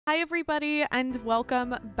Hi everybody and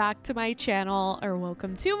welcome back to my channel, or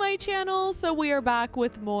welcome to my channel. So we are back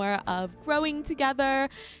with more of Growing Together.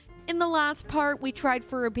 In the last part we tried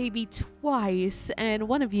for a baby twice, and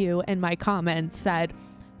one of you in my comments said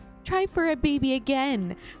try for a baby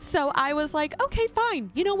again. So I was like, okay,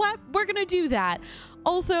 fine, you know what, we're gonna do that.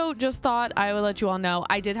 Also, just thought I would let you all know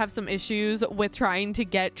I did have some issues with trying to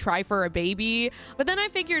get try for a baby, but then I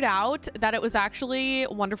figured out that it was actually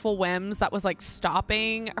Wonderful Whims that was like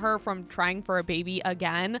stopping her from trying for a baby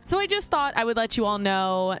again. So I just thought I would let you all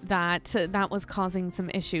know that that was causing some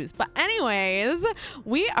issues. But anyways,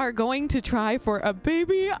 we are going to try for a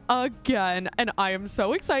baby again, and I am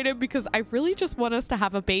so excited because I really just want us to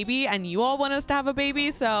have a baby, and you all want us to have a baby,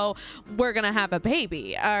 so we're gonna have a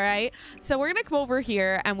baby. All right, so we're gonna come over here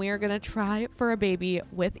and we are gonna try for a baby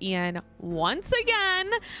with Ian once again.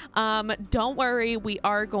 Don't worry, we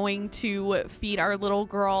are going to feed our little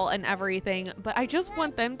girl and everything, but I just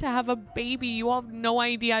want them to have a baby. You all have no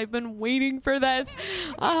idea, I've been waiting for this.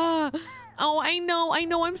 Oh, I know,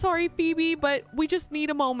 I'm sorry, Phoebe, but we just need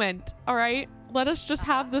a moment. All right, let us just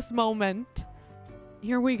have this moment.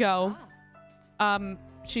 Here we go.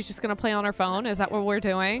 She's just gonna play on her phone. Is that what we're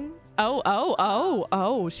doing?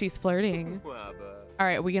 Oh, she's flirting. All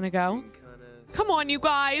right, are we gonna go? Come on, you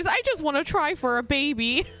guys. I just want to try for a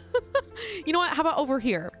baby. You know what? How about over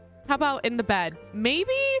here? How about in the bed?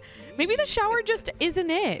 Maybe the shower just isn't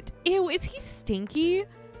it. Ew, is he stinky?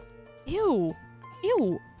 Ew.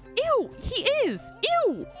 He is.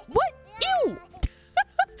 Ew. What? Ew.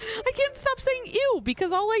 I can't stop saying ew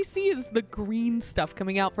because all I see is the green stuff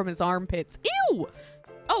coming out from his armpits. Ew.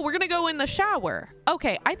 Oh, we're gonna go in the shower.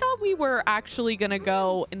 Okay, I thought we were actually gonna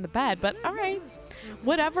go in the bed, but all right.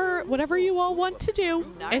 Whatever you all want to do,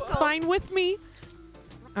 it's fine with me.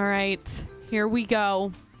 All right, here we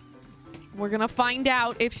go. We're gonna find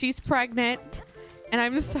out if she's pregnant, and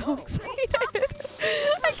I'm so excited.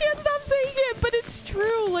 I can't stop saying it, but it's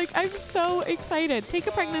true. Like, I'm so excited. Take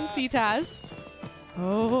a pregnancy test.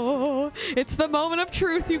 Oh, it's the moment of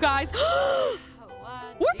truth, you guys.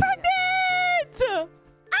 We're pregnant!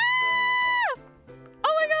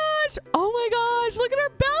 Oh my gosh, look at her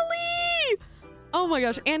belly. Oh my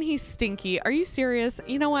gosh, and he's stinky. Are you serious?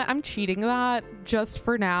 You know what? I'm cheating that just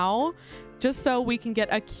for now, just so we can get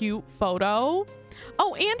a cute photo.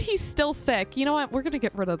 Oh, and he's still sick. You know what? We're gonna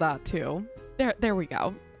get rid of that too. There we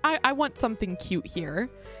go. I want something cute here.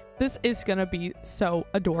 This is gonna be so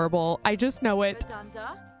adorable. I just know it.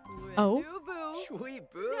 Oh.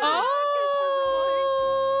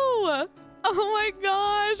 Oh my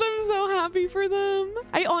gosh, I'm so happy for them.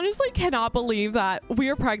 I honestly cannot believe that we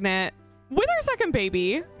are pregnant with our second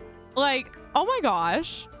baby. Like, oh my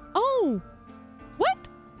gosh. Oh, what?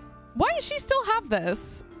 Why does she still have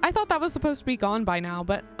this? I thought that was supposed to be gone by now,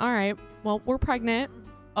 but all right. Well, we're pregnant.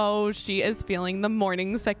 Oh, she is feeling the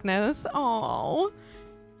morning sickness. Oh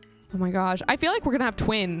my gosh. I feel like we're gonna have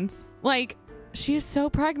twins. Like, she is so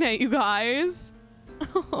pregnant, you guys.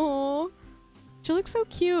 Oh. She looks so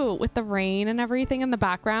cute with the rain and everything in the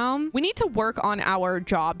background. We need to work on our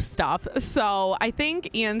job stuff. So I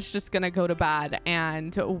think Ian's just gonna go to bed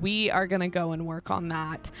and we are gonna go and work on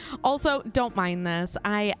that. Also, don't mind this.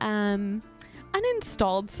 I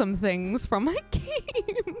uninstalled some things from my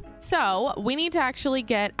game. So we need to actually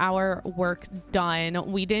get our work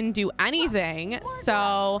done. We didn't do anything.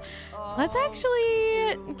 So let's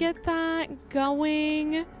actually get that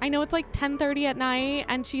going. I know it's like 10:30 at night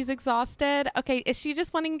and she's exhausted. Okay, is she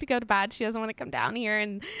just wanting to go to bed? She doesn't want to come down here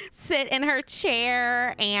and sit in her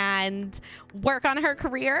chair and work on her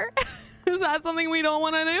career? Is that something we don't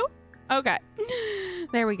want to do? Okay,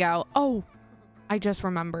 there we go. Oh, I just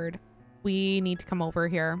remembered. We need to come over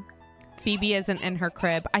here. Phoebe isn't in her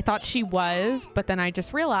crib. I thought she was, but then I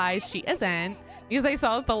just realized she isn't because I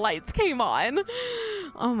saw that the lights came on.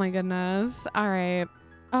 Oh my goodness. All right.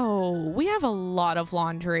 Oh, we have a lot of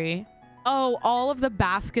laundry. Oh, all of the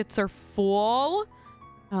baskets are full.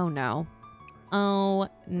 Oh no. Oh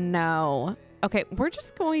no. Okay, we're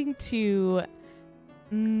just going to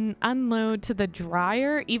unload to the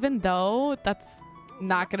dryer, even though that's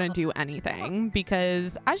not gonna do anything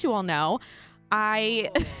because, as you all know,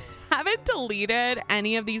 I haven't deleted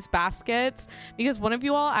any of these baskets because one of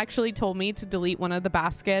you all actually told me to delete one of the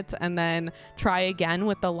baskets and then try again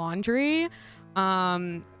with the laundry,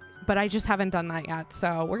 but I just haven't done that yet.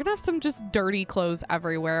 So we're gonna have some just dirty clothes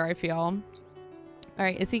everywhere, I feel. All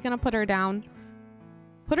right, is he gonna put her down?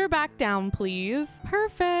 Put her back down, please.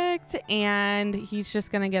 Perfect. And he's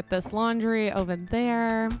just gonna get this laundry over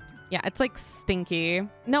there. Yeah, it's like stinky.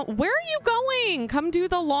 No, where are you going? Come do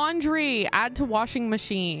the laundry. Add to washing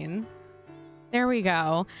machine. There we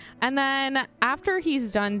go. And then after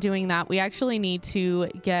he's done doing that, we actually need to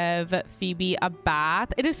give Phoebe a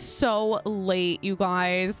bath. It is so late, you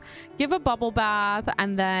guys. Give a bubble bath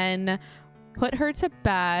and then put her to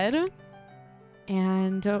bed.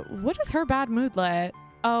 And what is her bad moodlet?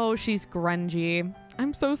 Oh, she's grungy.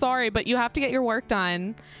 I'm so sorry, but you have to get your work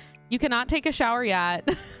done. You cannot take a shower yet.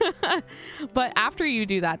 But after you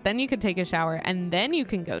do that, then you can take a shower and then you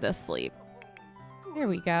can go to sleep. There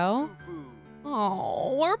we go.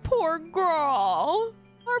 Oh, our poor girl.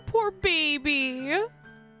 Our poor baby.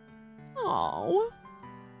 Oh.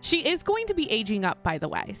 She is going to be aging up, by the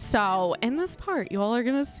way. So in this part, you all are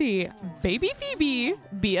going to see baby Phoebe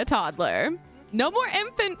be a toddler. No more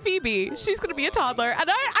infant Phoebe. She's going to be a toddler. And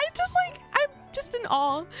I'm just in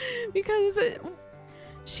awe because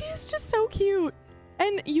she is just so cute.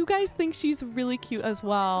 And you guys think she's really cute as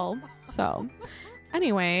well. So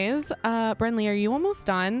anyways, Brenly, are you almost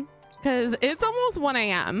done? Because it's almost 1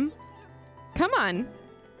 a.m. Come on.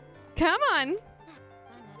 Come on.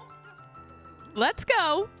 Let's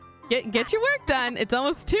go. Get your work done. It's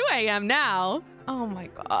almost 2 a.m. now. Oh my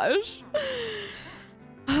gosh.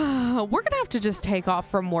 We're going to have to just take off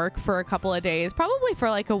from work for a couple of days. Probably for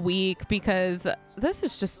like a week because this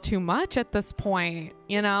is just too much at this point,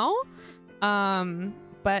 you know?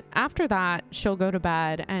 But after that, she'll go to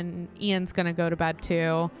bed and Ian's going to go to bed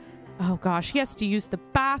too. Oh gosh, he has to use the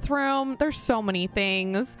bathroom. There's so many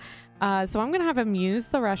things. So I'm going to have him use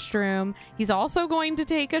the restroom. He's also going to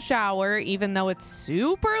take a shower, even though it's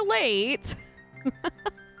super late.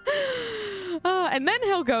 And then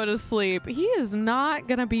he'll go to sleep. He is not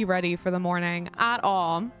going to be ready for the morning at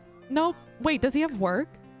all. Nope. Wait, does he have work?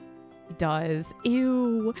 He does.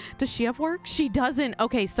 Ew. Does she have work? She doesn't.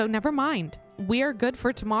 Okay, so never mind. We are good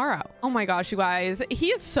for tomorrow. Oh my gosh, you guys. He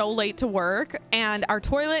is so late to work and our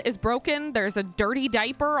toilet is broken. There's a dirty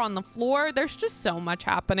diaper on the floor. There's just so much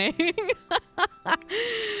happening.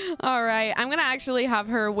 All right. I'm going to actually have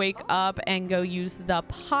her wake up and go use the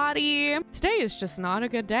potty. Today is just not a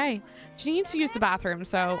good day. She needs to use the bathroom.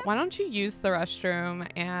 So why don't you use the restroom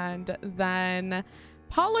and then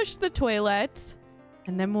polish the toilet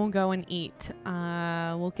and then we'll go and eat.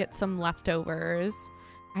 We'll get some leftovers.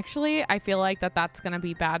 Actually, I feel like that's going to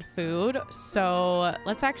be bad food. So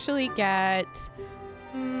let's actually get,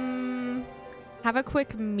 have a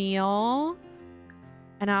quick meal.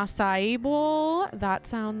 An acai bowl. That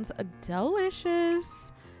sounds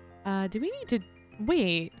delicious. Do we need to,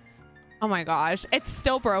 wait. Oh my gosh. It's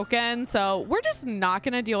still broken. So we're just not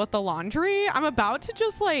going to deal with the laundry. I'm about to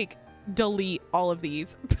just like delete all of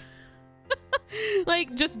these.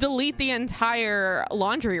 Like just delete the entire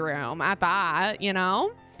laundry room at that, you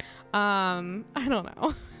know? I don't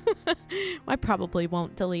know. I probably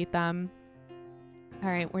won't delete them. All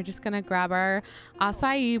right, we're just gonna grab our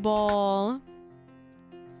acai bowl.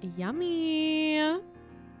 Yummy.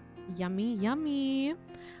 Yummy, yummy.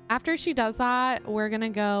 After she does that, we're gonna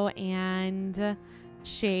go and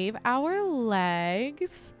shave our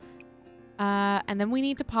legs. And then we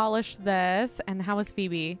need to polish this. And how is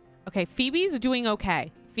Phoebe? Okay, Phoebe's doing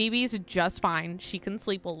okay. Phoebe's just fine. She can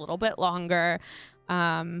sleep a little bit longer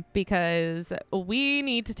because we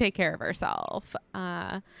need to take care of ourselves.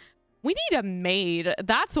 We need a maid.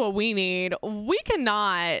 That's what we need. We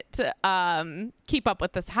cannot keep up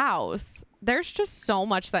with this house. There's just so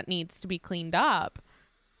much that needs to be cleaned up.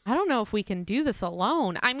 I don't know if we can do this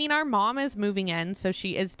alone. I mean, our mom is moving in, so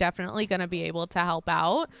she is definitely going to be able to help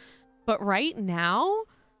out. But right now,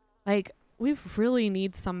 like, we really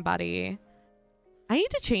need somebody. I need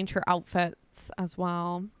to change her outfits as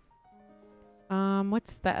well.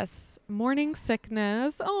 What's this? Morning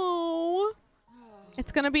sickness. Oh,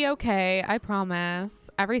 it's gonna be okay. I promise.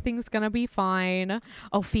 Everything's gonna be fine.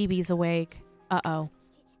 Oh, Phoebe's awake. Uh-oh.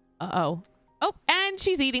 Uh-oh. Oh, and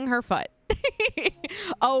she's eating her foot.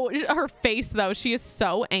 Oh, her face though. She is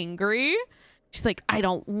so angry. She's like, I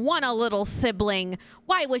don't want a little sibling.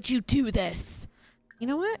 Why would you do this? You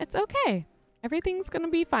know what? It's okay. Everything's going to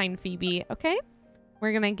be fine, Phoebe. Okay?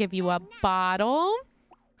 We're going to give you a bottle.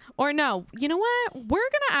 Or no, you know what? We're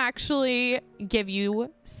going to actually give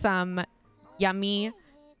you some yummy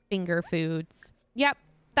finger foods. Yep.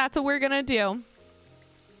 That's what we're going to do.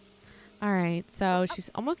 All right. So she's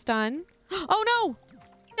almost done. Oh, no.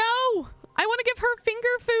 No. I want to give her finger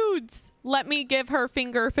foods. Let me give her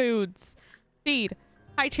finger foods. Feed.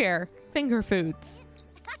 High chair. Finger foods.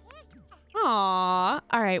 Aw.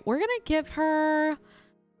 All right. We're going to give her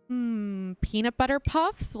peanut butter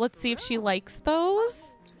puffs. Let's see if she likes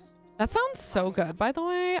those. That sounds so good, by the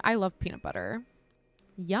way. I love peanut butter.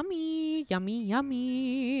 Yummy. Yummy,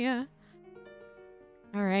 yummy.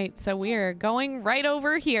 All right, so we are going right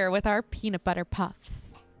over here with our peanut butter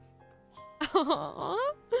puffs. Aww.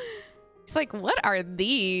 He's like, what are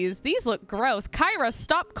these? These look gross. Kyra,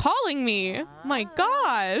 stop calling me. My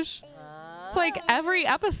gosh. It's like every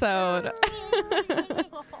episode.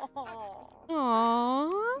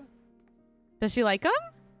 Aww. Does she like them?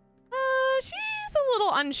 She's a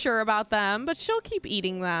little unsure about them, but she'll keep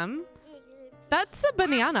eating them. That's a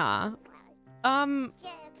banana.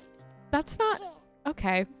 That's not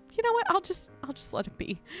okay. You know what? I'll just let it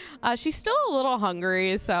be. She's still a little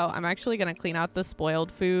hungry, so I'm actually gonna clean out the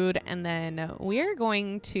spoiled food, and then we're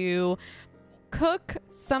going to cook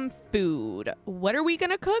some food. What are we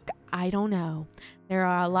gonna cook? I don't know. There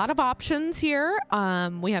are a lot of options here.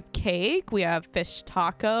 We have cake, we have fish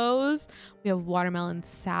tacos, we have watermelon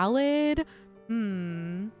salad.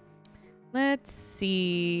 Let's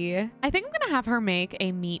see. I think I'm gonna have her make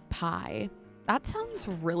a meat pie. That sounds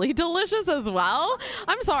really delicious as well.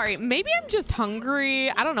 I'm sorry, maybe I'm just hungry.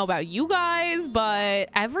 I don't know about you guys, but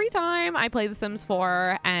every time I play The Sims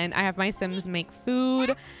 4 and I have my Sims make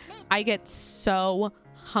food, I get so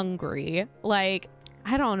hungry. Like,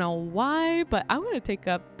 I don't know why, but I'm gonna take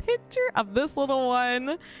a picture of this little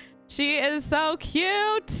one. She is so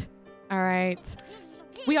cute. All right.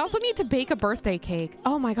 We also need to bake a birthday cake.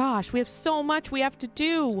 Oh my gosh, we have so much we have to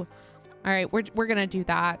do. All right, we're gonna do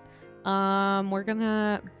that. We're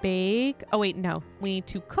gonna bake. Oh wait, no, we need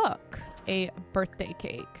to cook a birthday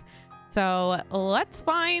cake. So let's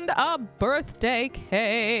find a birthday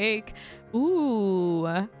cake. Ooh,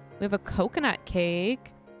 we have a coconut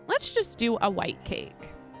cake. Let's just do a white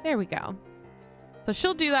cake. There we go. So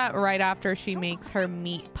she'll do that right after she makes her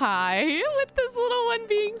meat pie with this little one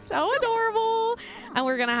being so adorable. And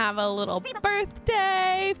we're gonna have a little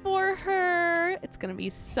birthday for her. It's gonna be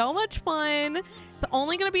so much fun. It's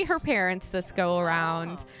only gonna be her parents this go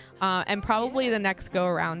around, and probably the next go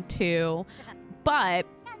around too. But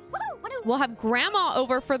we'll have grandma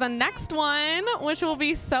over for the next one, which will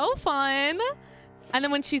be so fun. And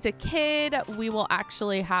then when she's a kid, we will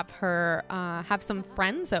actually have her have some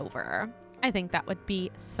friends over. I think that would be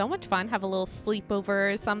so much fun. Have a little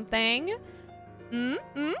sleepover or something.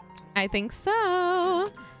 I think so. All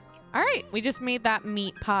right, we just made that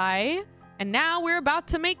meat pie. And now we're about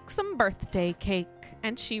to make some birthday cake.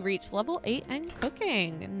 And she reached level 8 and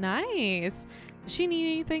cooking. Nice. Does she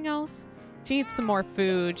need anything else? She needs some more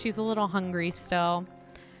food. She's a little hungry still.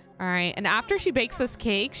 All right, and after she bakes this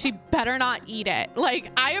cake, she better not eat it.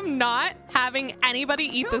 Like, I am not having anybody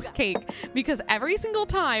eat this cake because every single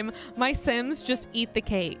time my Sims just eat the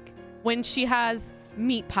cake when she has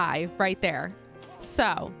meat pie right there.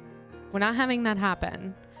 So we're not having that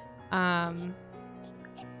happen.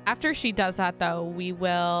 After she does that though, we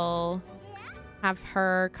will have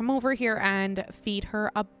her come over here and feed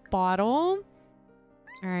her a bottle.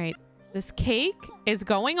 All right. This cake is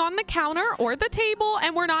going on the counter or the table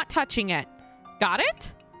and we're not touching it. Got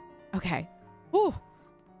it? Okay. Ooh,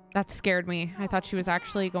 that scared me. I thought she was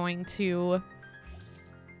actually going to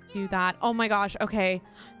do that. Oh my gosh. Okay.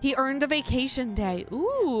 He earned a vacation day.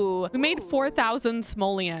 Ooh, we made 4,000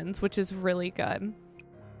 simoleons, which is really good.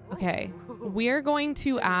 Okay. We're going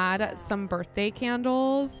to add some birthday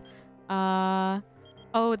candles. Oh,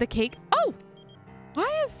 the cake. Oh,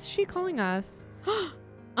 why is she calling us?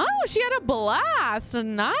 Oh, she had a blast.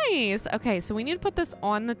 Nice. Okay, so we need to put this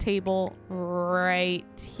on the table right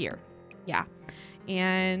here. Yeah.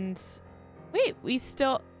 And wait,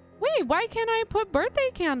 wait, why can't I put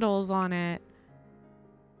birthday candles on it?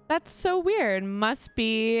 That's so weird. Must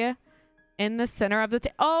be in the center of the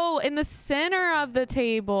oh, in the center of the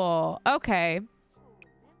table. Okay.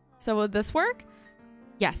 So would this work?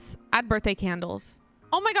 Yes. Add birthday candles.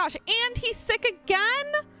 Oh my gosh. And he's sick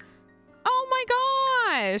again? Oh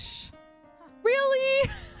my gosh. Really?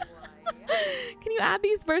 Can you add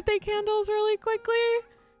these birthday candles really quickly?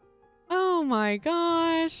 Oh my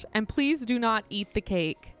gosh. And please do not eat the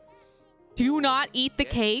cake. Do not eat the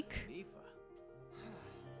cake.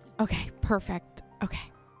 Okay, perfect.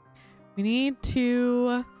 Okay. We need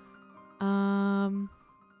to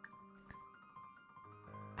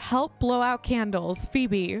help blow out candles.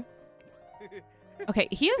 Phoebe. Okay,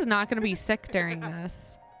 he is not going to be sick during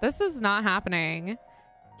this. This is not happening.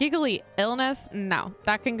 Giggly illness? No,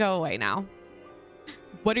 that can go away now.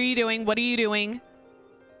 What are you doing? What are you doing?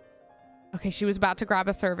 Okay, she was about to grab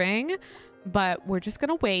a serving, but we're just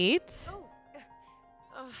gonna wait.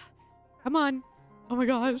 Come on. Oh my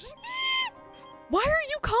gosh. Why are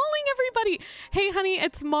you calling everybody? Hey, honey,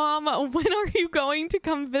 it's mom. When are you going to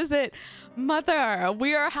come visit mother?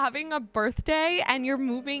 We are having a birthday and you're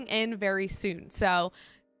moving in very soon. So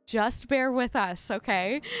Just bear with us,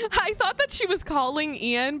 okay? I thought that she was calling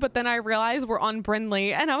Ian, but then I realized we're on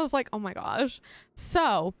Brindley, and I was like, oh my gosh.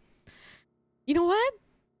 So, you know what?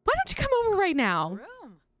 Why don't you come over right now?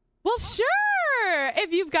 Well, sure.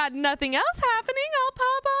 If you've got nothing else happening, I'll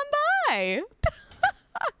pop on by.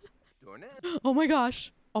 Oh my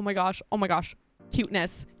gosh. Oh my gosh. Oh my gosh.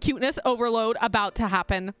 Cuteness. Cuteness overload about to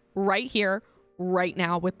happen right here, right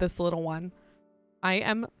now with this little one. I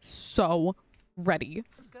am so ready.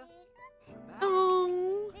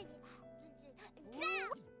 Oh.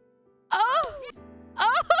 Oh.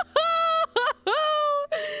 Oh.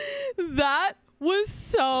 That was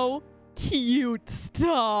so cute.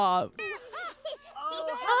 Stop.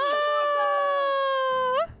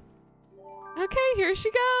 Okay, here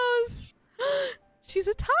she goes. She's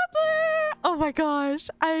a toddler. Oh my gosh.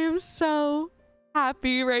 I am so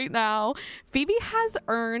happy right now. Phoebe has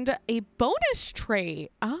earned a bonus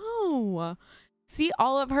trait. Oh. See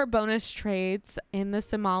all of her bonus traits in the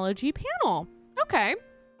Simology panel. Okay.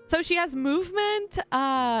 So she has movement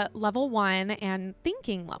level 1 and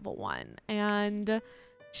thinking level 1. And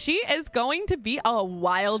she is going to be a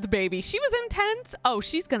wild baby. She was intense. Oh,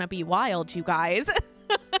 she's going to be wild, you guys.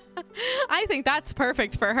 I think that's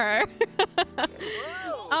perfect for her.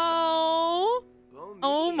 Oh.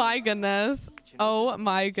 Oh my goodness. Oh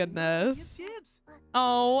my goodness.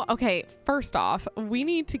 Oh, okay. First off, we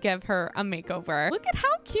need to give her a makeover. Look at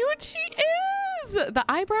how cute she is. The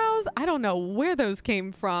eyebrows, I don't know where those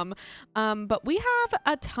came from. But we have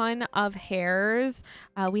a ton of hairs.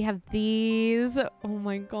 We have these. Oh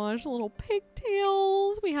my gosh, little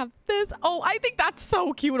pigtails. We have this. Oh, I think that's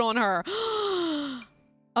so cute on her.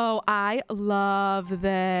 Oh, I love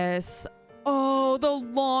this. Oh, the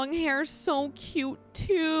long hair, so cute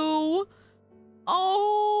too.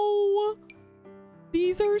 Oh,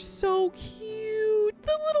 these are so cute.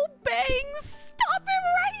 The little bangs. Stop it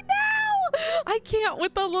right now. I can't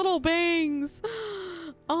with the little bangs.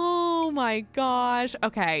 Oh my gosh.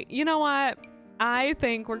 Okay, you know what? I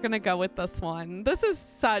think we're gonna go with this one. This is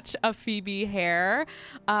such a Phoebe hair.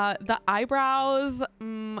 The eyebrows,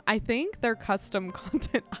 I think they're custom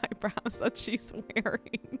content eyebrows that she's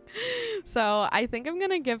wearing. So I think I'm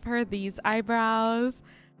gonna give her these eyebrows.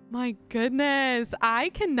 My goodness, I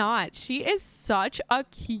cannot. She is such a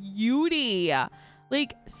cutie.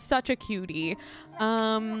 Like, such a cutie.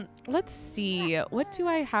 Let's see. What do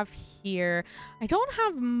I have here? I don't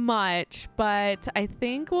have much, but I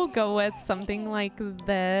think we'll go with something like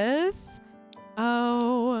this.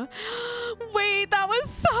 Oh, wait, that was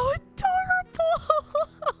so adorable.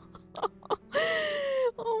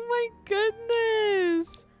 Oh my goodness.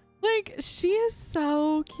 Like, she is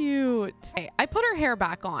so cute. Okay, I put her hair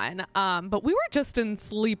back on, but we were just in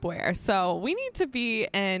sleepwear, so we need to be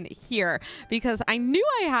in here because I knew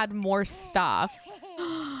I had more stuff.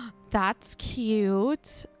 That's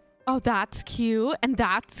cute. Oh, that's cute. And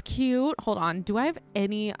that's cute. Hold on. Do I have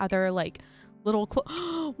any other, like, little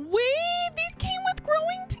Wait, these came with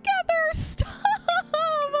growing together. Stop.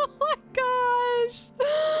 Oh my gosh.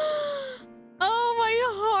 Oh, my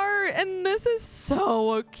heart. And this is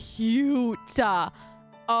so cute.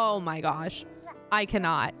 Oh my gosh. I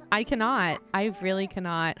cannot. I really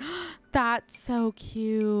cannot. That's so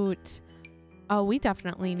cute. Oh, we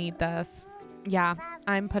definitely need this. Yeah,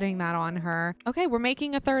 I'm putting that on her. Okay, we're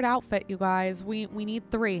making a third outfit, you guys. We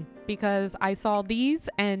need 3 because I saw these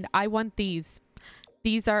and I want these.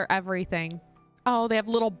 These are everything. Oh, they have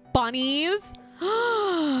little bunnies.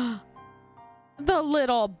 The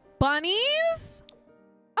little bunnies?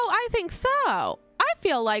 Oh, I think so. I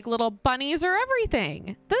feel like little bunnies are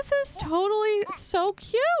everything. This is totally so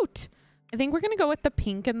cute. I think we're going to go with the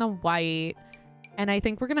pink and the white. And I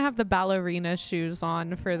think we're going to have the ballerina shoes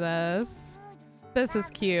on for this. This is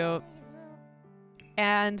cute.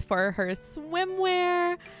 And for her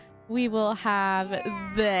swimwear, we will have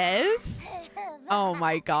this. Oh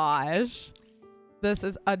my gosh. This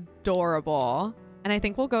is adorable. And I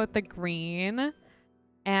think we'll go with the green.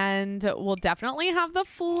 And we'll definitely have the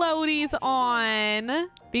floaties on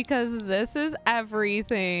because this is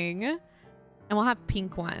everything. And we'll have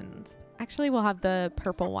pink ones. Actually, we'll have the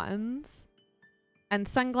purple ones. And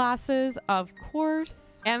sunglasses, of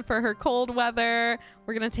course. And for her cold weather,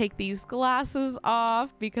 we're going to take these glasses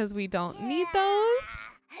off because we don't need those.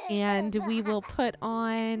 And we will put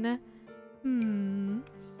on...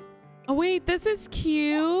 Oh, wait, this is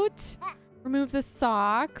cute. Remove the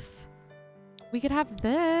socks. We could have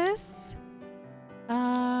this.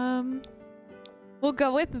 We'll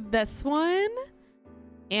go with this one.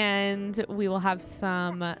 And we will have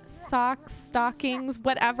some socks, stockings,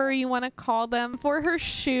 whatever you want to call them. For her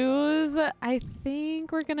shoes, I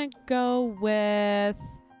think we're going to go with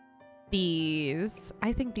these.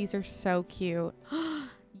 I think these are so cute.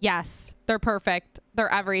 Yes, they're perfect.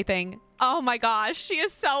 They're everything. Oh my gosh, she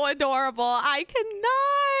is so adorable. I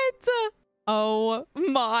cannot. Oh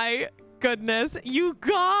my goodness, you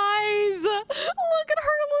guys. Look at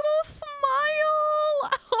her little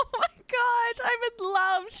smile. Oh my gosh, I'm in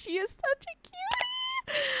love. She is such a cutie.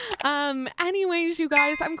 Anyways, you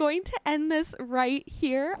guys, I'm going to end this right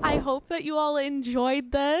here. I hope that you all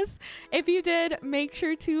enjoyed this. If you did, make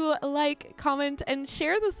sure to like, comment, and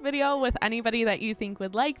share this video with anybody that you think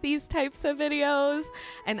would like these types of videos.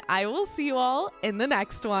 And I will see you all in the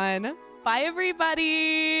next one. Bye,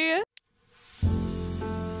 everybody.